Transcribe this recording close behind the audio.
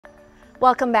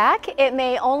Welcome back. It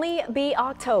may only be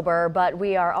October, but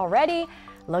we are already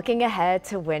looking ahead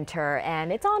to winter,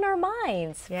 and it's on our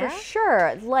minds for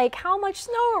sure. Like, how much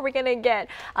snow are we going to get?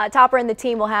 Topper and the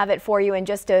team will have it for you in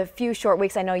just a few short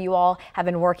weeks. I know you all have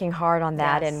been working hard on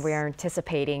that, and we're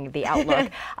anticipating the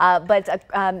outlook. But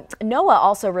NOAA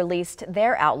also released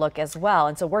their outlook as well,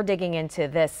 and so we're digging into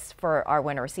this for our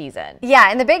winter season. Yeah,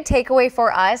 and the big takeaway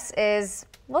for us is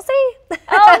we'll see.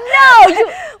 Oh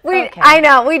no! I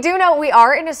know. We do know we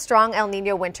are in a strong El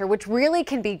Nino winter, which really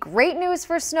can be great news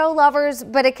for snow lovers,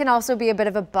 but it can also be a bit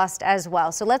of a bust as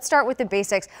well. So let's start with the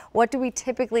basics. What do we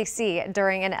typically see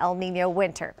during an El Nino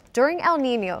winter? During El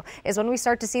Nino is when we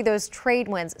start to see those trade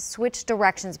winds switch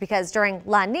directions, because during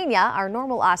La Nina, our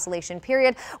normal oscillation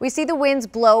period, we see the winds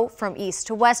blow from east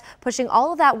to west, pushing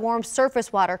all of that warm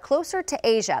surface water closer to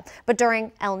Asia. But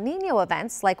during El Nino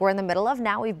events, like we're in the middle of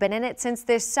now, we've been in it since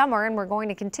this summer and we're going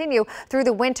to continue through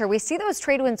the winter, we see those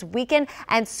trade winds weaken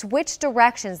and switch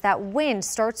directions. That wind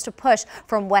starts to push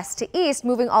from west to east,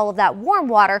 moving all of that warm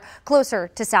water closer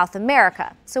to South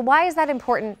America. So why is that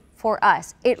important for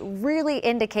us? It really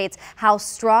indicates how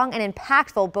strong and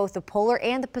impactful both the polar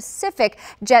and the Pacific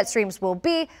jet streams will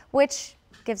be, which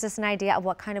gives us an idea of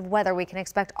what kind of weather we can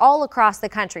expect all across the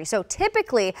country. So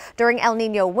typically during El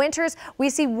Nino winters,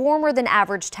 we see warmer than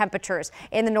average temperatures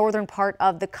in the northern part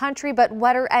of the country, but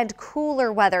wetter and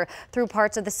cooler weather through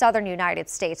parts of the southern United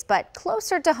States. But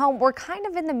closer to home, we're kind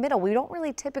of in the middle. We don't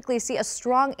really typically see a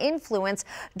strong influence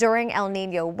during El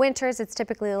Nino winters. It's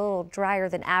typically a little drier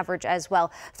than average as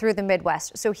well through the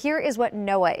Midwest. So here is what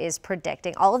NOAA is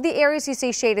predicting. All of the areas you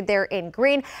see shaded there in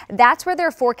green, that's where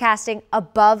they're forecasting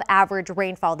above average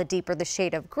rainfall. The deeper the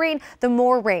shade of green, the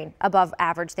more rain above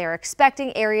average they're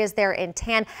expecting. Areas there in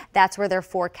tan, that's where they're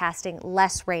forecasting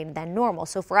less rain than normal.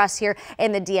 So for us here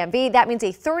in the DMV, that means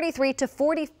a 33 to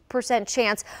 40%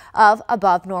 chance of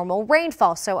above normal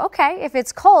rainfall. So okay, if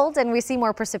it's cold and we see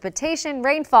more precipitation,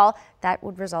 rainfall, that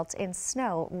would result in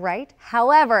snow, right?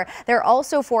 However, they're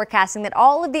also forecasting that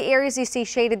all of the areas you see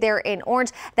shaded there in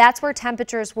orange, that's where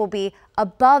temperatures will be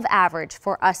above average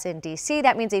for us in DC.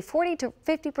 That means a 40 to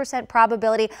 50%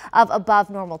 probability of above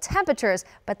normal temperatures,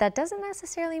 but that doesn't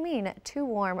necessarily mean too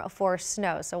warm for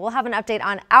snow. So we'll have an update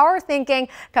on our thinking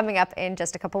coming up in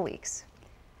just a couple weeks.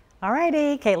 All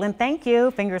righty, Caitlin, thank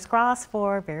you. Fingers crossed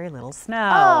for very little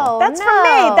snow. Oh, that's no. for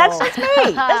me. That's just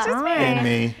me. That's just me. And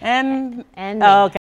me. And me. okay.